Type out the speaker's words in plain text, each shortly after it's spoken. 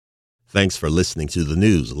Thanks for listening to the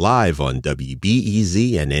news live on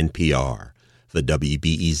WBEZ and NPR. The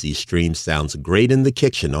WBEZ stream sounds great in the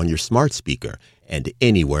kitchen on your smart speaker and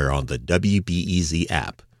anywhere on the WBEZ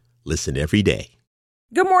app. Listen every day.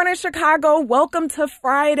 Good morning, Chicago. Welcome to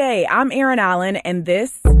Friday. I'm Erin Allen, and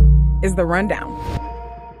this is The Rundown.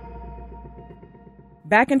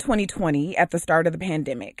 Back in 2020, at the start of the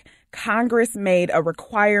pandemic, Congress made a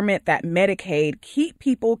requirement that Medicaid keep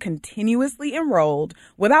people continuously enrolled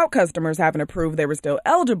without customers having to prove they were still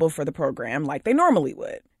eligible for the program like they normally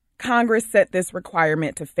would. Congress set this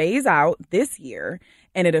requirement to phase out this year,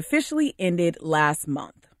 and it officially ended last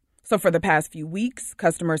month. So for the past few weeks,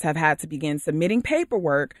 customers have had to begin submitting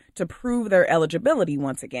paperwork to prove their eligibility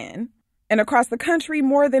once again. And across the country,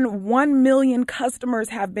 more than 1 million customers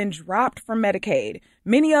have been dropped from Medicaid,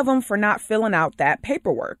 many of them for not filling out that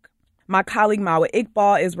paperwork. My colleague Mawa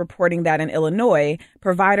Iqbal is reporting that in Illinois,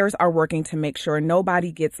 providers are working to make sure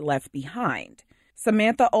nobody gets left behind.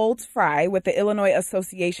 Samantha Olds-Fry with the Illinois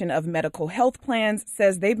Association of Medical Health Plans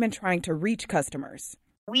says they've been trying to reach customers.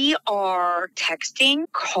 We are texting,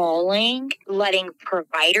 calling, letting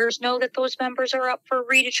providers know that those members are up for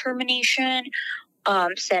redetermination,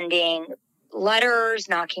 sending letters,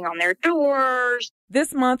 knocking on their doors.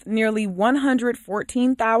 This month, nearly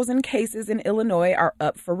 114,000 cases in Illinois are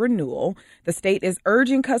up for renewal. The state is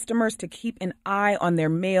urging customers to keep an eye on their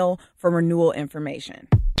mail for renewal information.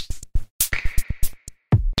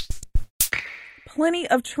 Plenty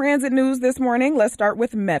of transit news this morning. Let's start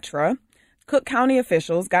with Metra. Cook County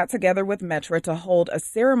officials got together with Metra to hold a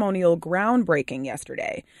ceremonial groundbreaking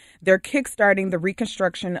yesterday. They're kickstarting the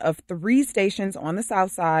reconstruction of 3 stations on the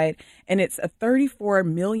south side, and it's a $34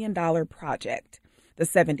 million project. The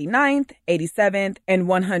 79th, 87th, and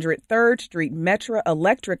 103rd Street Metra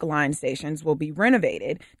electric line stations will be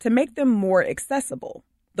renovated to make them more accessible.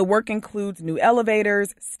 The work includes new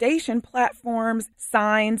elevators, station platforms,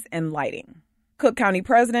 signs, and lighting. Cook County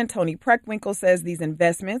President Tony Preckwinkle says these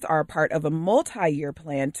investments are a part of a multi-year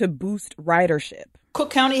plan to boost ridership. Cook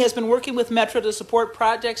County has been working with Metra to support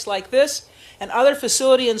projects like this and other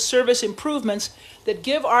facility and service improvements that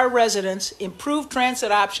give our residents improved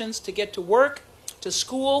transit options to get to work, to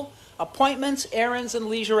school, appointments, errands, and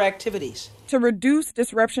leisure activities. To reduce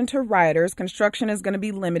disruption to riders, construction is going to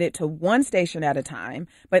be limited to 1 station at a time,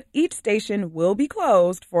 but each station will be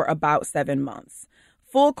closed for about 7 months.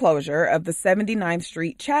 Full closure of the 79th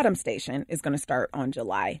Street Chatham station is going to start on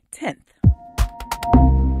July 10th.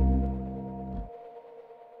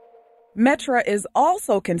 Metra is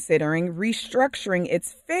also considering restructuring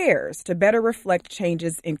its fares to better reflect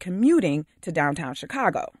changes in commuting to downtown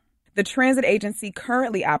Chicago. The transit agency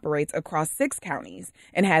currently operates across 6 counties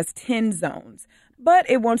and has 10 zones, but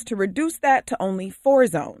it wants to reduce that to only 4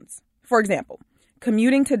 zones. For example,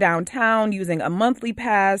 commuting to downtown using a monthly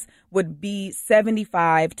pass would be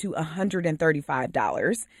 $75 to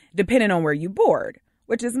 $135, depending on where you board,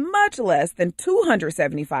 which is much less than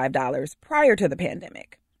 $275 prior to the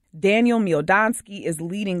pandemic. Daniel Miodonsky is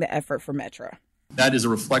leading the effort for Metra. That is a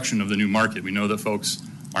reflection of the new market. We know that folks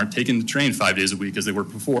aren't taking the train 5 days a week as they were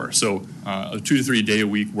before. So a 2 to 3 day a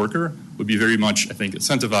week worker would be very much, I think,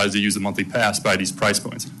 incentivized to use the monthly pass by these price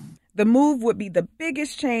points. The move would be the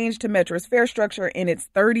biggest change to Metra's fare structure in its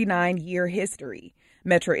 39-year history.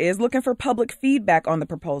 Metra is looking for public feedback on the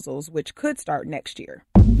proposals, which could start next year.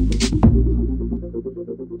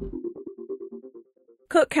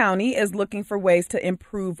 Cook County is looking for ways to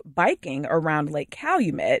improve biking around Lake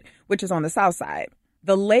Calumet, which is on the south side.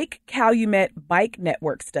 The Lake Calumet Bike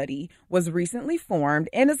Network study was recently formed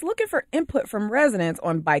and is looking for input from residents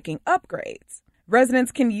on biking upgrades.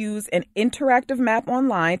 Residents can use an interactive map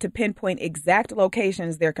online to pinpoint exact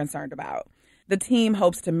locations they're concerned about. The team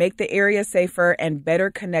hopes to make the area safer and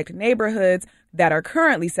better connect neighborhoods that are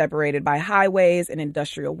currently separated by highways and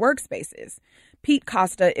industrial workspaces. Pete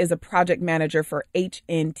Costa is a project manager for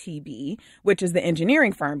HNTB, which is the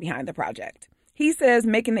engineering firm behind the project. He says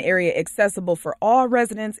making the area accessible for all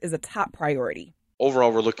residents is a top priority.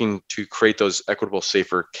 Overall, we're looking to create those equitable,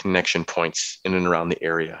 safer connection points in and around the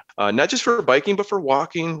area, not just for biking, but for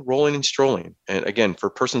walking, rolling, and strolling. And again,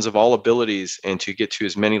 for persons of all abilities and to get to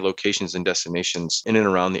as many locations and destinations in and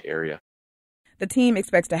around the area. The team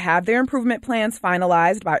expects to have their improvement plans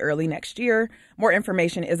finalized by early next year. More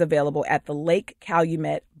information is available at the Lake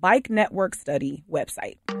Calumet Bike Network Study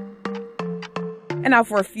website. And now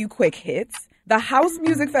for a few quick hits. The House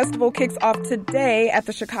Music Festival kicks off today at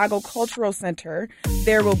the Chicago Cultural Center.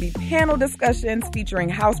 There will be panel discussions featuring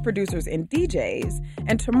house producers and DJs.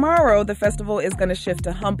 And tomorrow, the festival is going to shift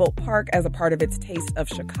to Humboldt Park as a part of its Taste of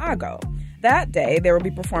Chicago. That day, there will be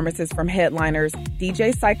performances from headliners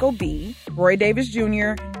DJ Psycho B, Roy Davis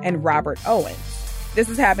Jr., and Robert Owens. This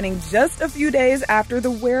is happening just a few days after the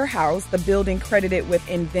Warehouse, the building credited with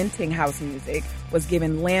inventing house music, was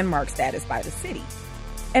given landmark status by the city.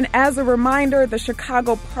 And as a reminder, the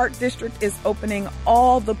Chicago Park District is opening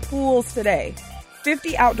all the pools today.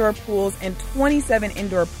 50 outdoor pools and 27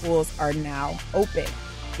 indoor pools are now open.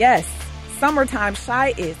 Yes, summertime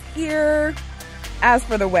shy is here. As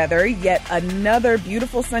for the weather, yet another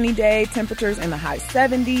beautiful sunny day, temperatures in the high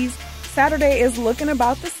 70s. Saturday is looking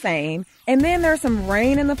about the same, and then there's some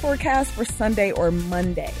rain in the forecast for Sunday or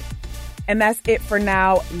Monday. And that's it for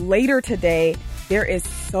now. Later today, there is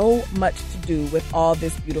so much to do with all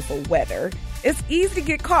this beautiful weather. It's easy to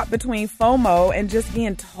get caught between FOMO and just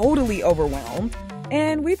being totally overwhelmed,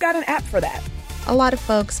 and we've got an app for that. A lot of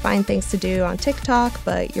folks find things to do on TikTok,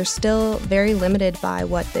 but you're still very limited by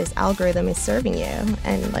what this algorithm is serving you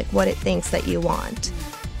and like what it thinks that you want.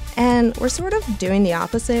 And we're sort of doing the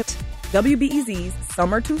opposite. WBEZ's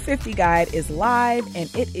Summer 250 Guide is live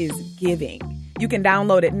and it is giving. You can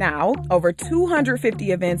download it now. Over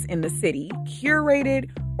 250 events in the city, curated,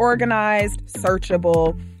 organized,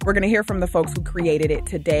 searchable. We're going to hear from the folks who created it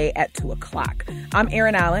today at 2 o'clock. I'm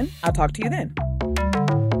Erin Allen. I'll talk to you then.